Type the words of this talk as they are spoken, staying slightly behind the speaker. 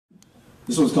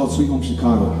This one's called Sweet Home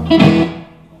Chicago.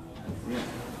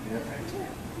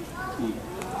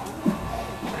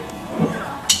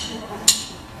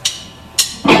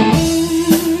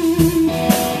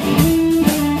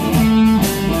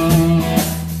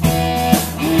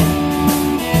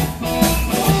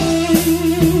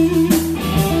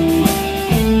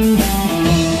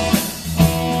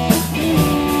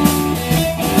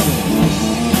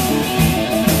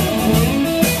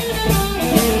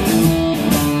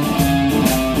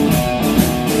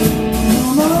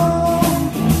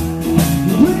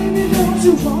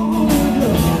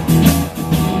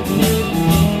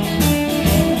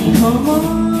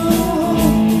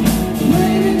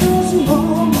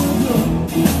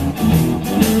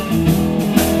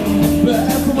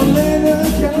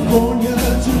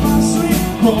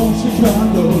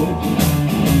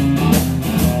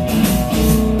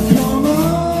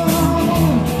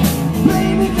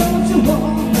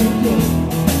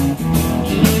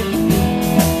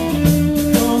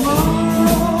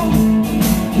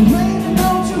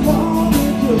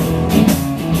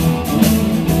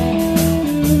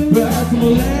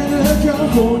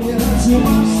 California to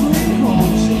my sweet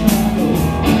home Chicago.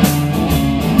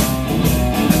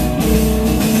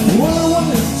 What I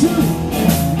want is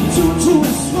two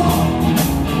is small.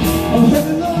 I'm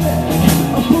heavy loaded,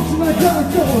 I'm booked and I gotta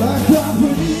go. I cry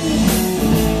for you,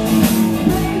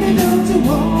 baby, don't you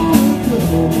wanna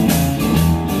go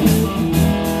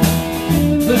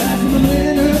back from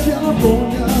Atlanta,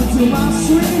 California to my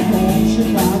sweet home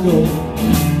Chicago.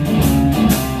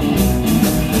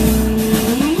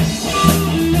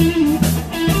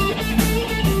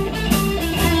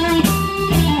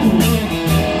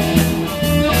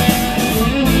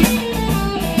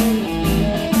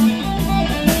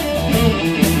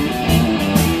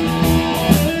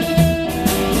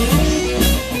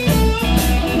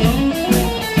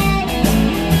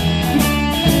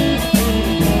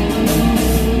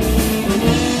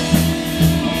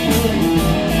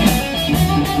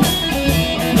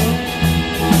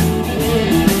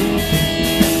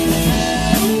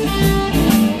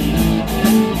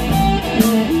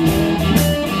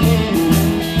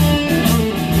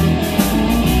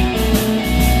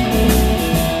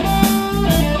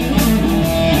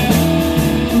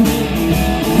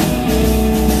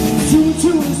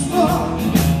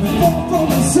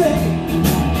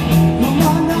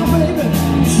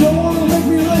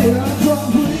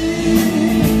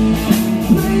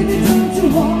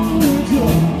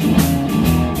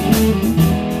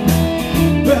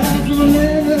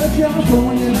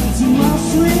 California to my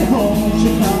sweet home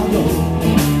Chicago.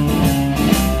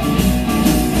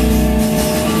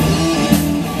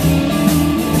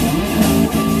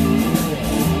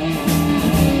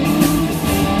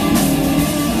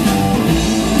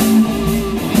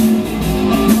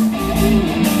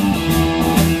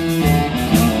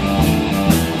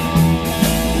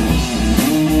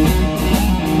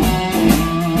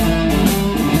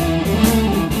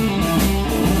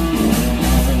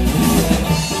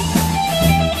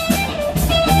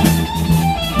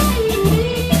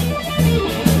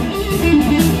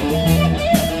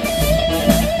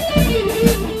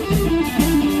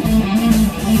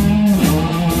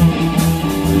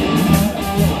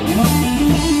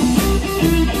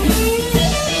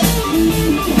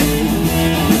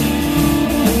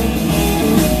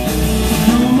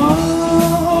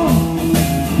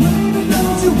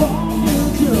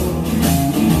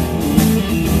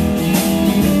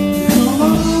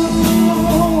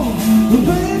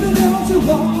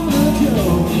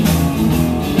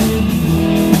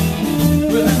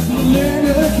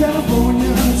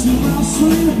 California to my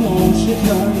sweet home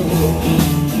Chicago.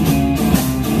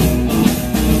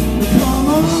 Come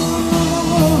on,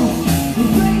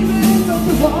 baby, don't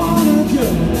you wanna go?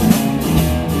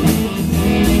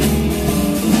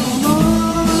 Come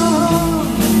on,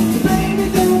 baby,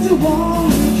 don't you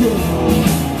wanna go?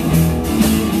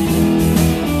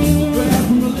 Back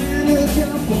from Atlanta,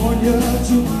 California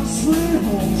to my sweet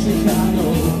home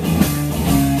Chicago.